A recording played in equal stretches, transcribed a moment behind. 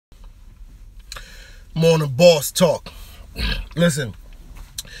Morning boss talk. Listen,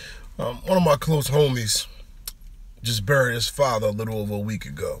 one of my close homies just buried his father a little over a week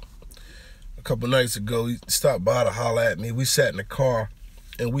ago. A couple nights ago, he stopped by to holler at me. We sat in the car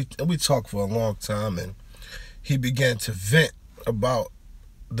and we talked for a long time, and he began to vent about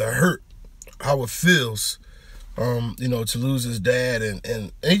the hurt, how it feels, to lose his dad,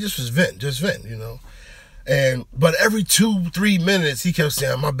 and he just was venting. But every 2-3 minutes he kept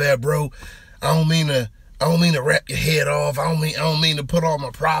saying, "My bad, bro. I don't mean to rap your head off. I don't mean to put all my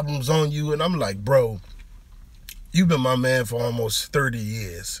problems on you." And I'm like, "Bro, you've been my man for almost 30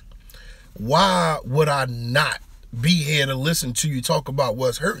 years. Why would I not be here to listen to you talk about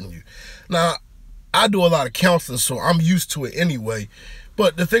what's hurting you?" Now, I do a lot of counseling, so I'm used to it anyway.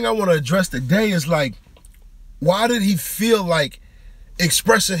 But the thing I want to address today is, like, why did he feel like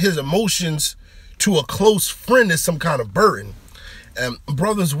expressing his emotions to a close friend is some kind of burden? And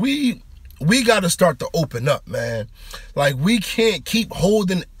brothers, we got to start to open up, man. Like, we can't keep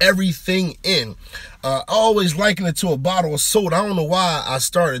holding everything in. I always liken it to a bottle of soda. I don't know why I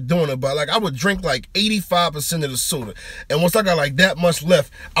started doing it, but like, I would drink like 85% of the soda. And once I got like that much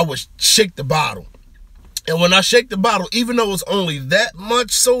left, I would shake the bottle. And when I shake the bottle, even though it's only that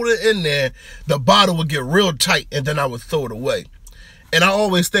much soda in there, the bottle would get real tight, and then I would throw it away. And I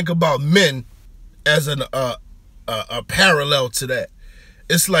always think about men as a parallel to that.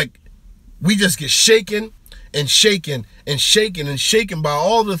 It's like we just get shaken and shaken and shaken and shaken by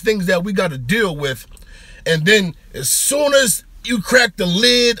all the things that we got to deal with. And then as soon as you crack the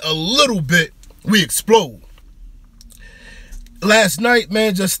lid a little bit, we explode. Last night,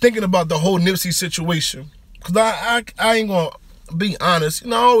 man, just thinking about the whole Nipsey situation, because I ain't going to be honest.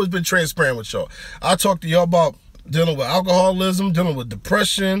 I've always been transparent with y'all. I talk to y'all about dealing with alcoholism, dealing with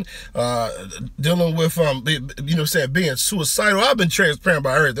depression, dealing with, being suicidal. I've been transparent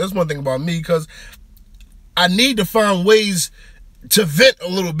about everything. That's one thing about me, because I need to find ways to vent a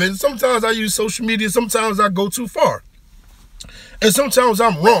little bit. Sometimes I use social media. Sometimes I go too far. And sometimes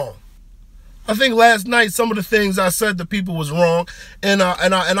I'm wrong. I think last night some of the things I said to people was wrong, and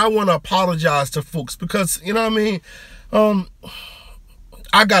I want to apologize to folks, because you know what I mean.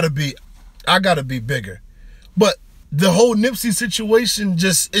 I gotta be bigger. But the whole Nipsey situation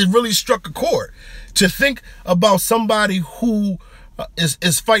it really struck a chord. To think about somebody who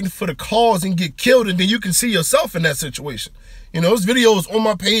is fighting for the cause and get killed, and then you can see yourself in that situation. There's videos on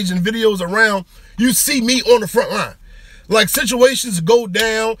my page and videos around. You see me on the front line. Like, situations go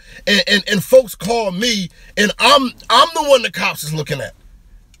down and folks call me, and I'm the one the cops is looking at.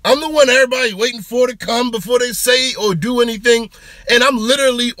 I'm the one everybody waiting for to come before they say or do anything. And I'm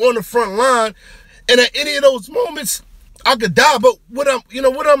literally on the front line. And at any of those moments, I could die. But what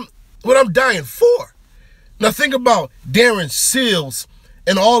I'm dying for. Now think about Darren Seals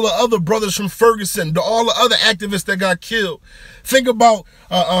and all the other brothers from Ferguson, all the other activists that got killed. Think about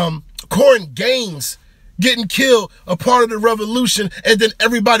Corin Gaines getting killed, a part of the revolution, and then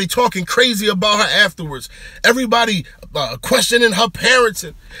everybody talking crazy about her afterwards. Everybody questioning her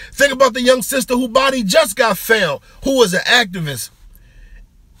parenting. Think about the young sister whose body just got found, who was an activist.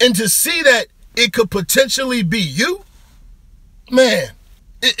 And to see that it could potentially be you, man,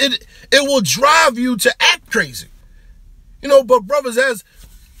 it will drive you to act crazy. But brothers, as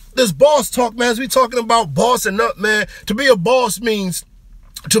this boss talk, man, as we talking about bossing up, man, to be a boss means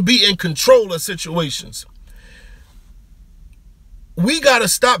to be in control of situations. We got to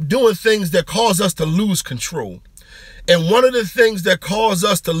stop doing things that cause us to lose control. And one of the things that cause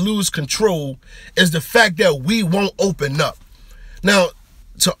us to lose control is the fact that we won't open up. Now,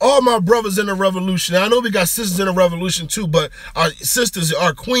 to all my brothers in the revolution, I know we got sisters in the revolution too, but our sisters,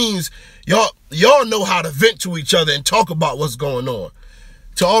 our queens, y'all know how to vent to each other and talk about what's going on.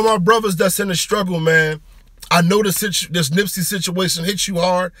 To all my brothers that's in the struggle, man, I know this Nipsey situation hits you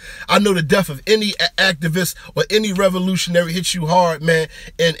hard. I know the death of any activist or any revolutionary hits you hard, man.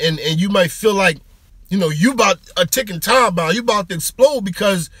 And you might feel like, you about a ticking time bomb. You about to explode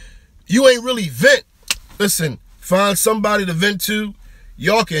because you ain't really vent. Listen, find somebody to vent to.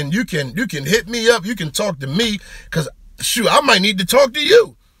 You can hit me up. You can talk to me, because shoot, I might need to talk to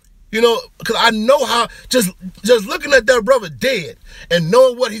you. Because I know how, just looking at that brother dead and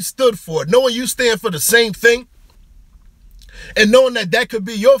knowing what he stood for, knowing you stand for the same thing, and knowing that could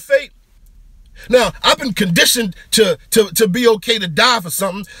be your fate. Now, I've been conditioned to be okay to die for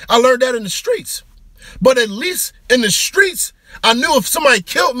something. I learned that in the streets. But at least in the streets, I knew if somebody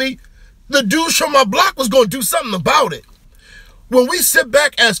killed me, the dudes from my block was going to do something about it. When we sit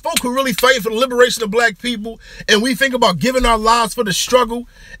back as folk who really fight for the liberation of black people, and we think about giving our lives for the struggle,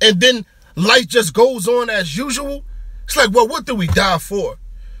 and then life just goes on as usual, it's like, well, what do we die for?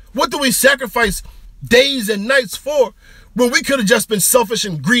 What do we sacrifice days and nights for, when we could have just been selfish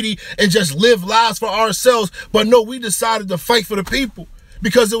and greedy and just lived lives for ourselves. But no, we decided to fight for the people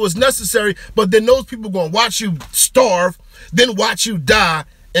because it was necessary. But then those people going to watch you starve, then watch you die,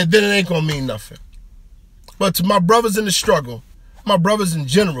 and then it ain't going to mean nothing. But to my brothers in the struggle, my brothers in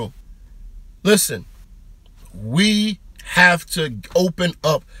general, listen, we have to open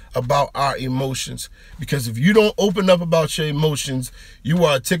up about our emotions, because if you don't open up about your emotions, you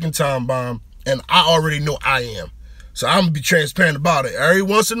are a ticking time bomb, and I already know I am. So I'm gonna be transparent about it. Every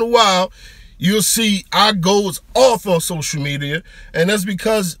once in a while, you'll see I goes off on social media, and that's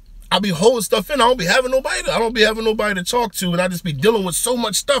because I be holding stuff in. I don't be having nobody to talk to, and I just be dealing with so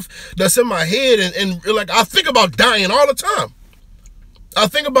much stuff that's in my head, and like I think about dying all the time. I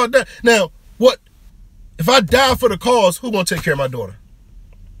think about that. Now, what if I die for the cause? Who gonna take care of my daughter?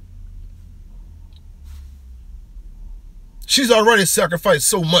 She's already sacrificed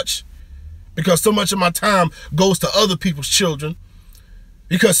so much, because so much of my time goes to other people's children,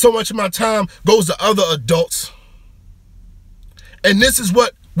 because so much of my time goes to other adults. And this is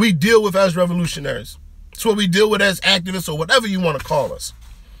what we deal with as revolutionaries. It's what we deal with as activists, or whatever you want to call us.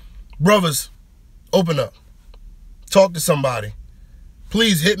 Brothers, open up. Talk to somebody.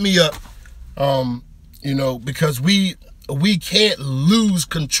 Please hit me up. Because we can't lose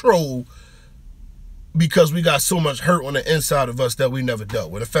control because we got so much hurt on the inside of us that we never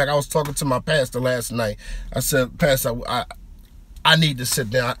dealt with. In fact, I was talking to my pastor last night. I said, Pastor, I need to sit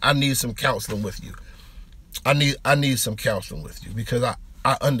down. I need some counseling with you. I need some counseling with you, because I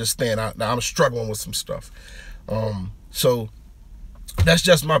understand. I'm struggling with some stuff. So that's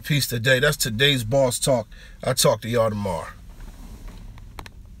just my piece today. That's today's Boss Talk. I'll talk to y'all tomorrow.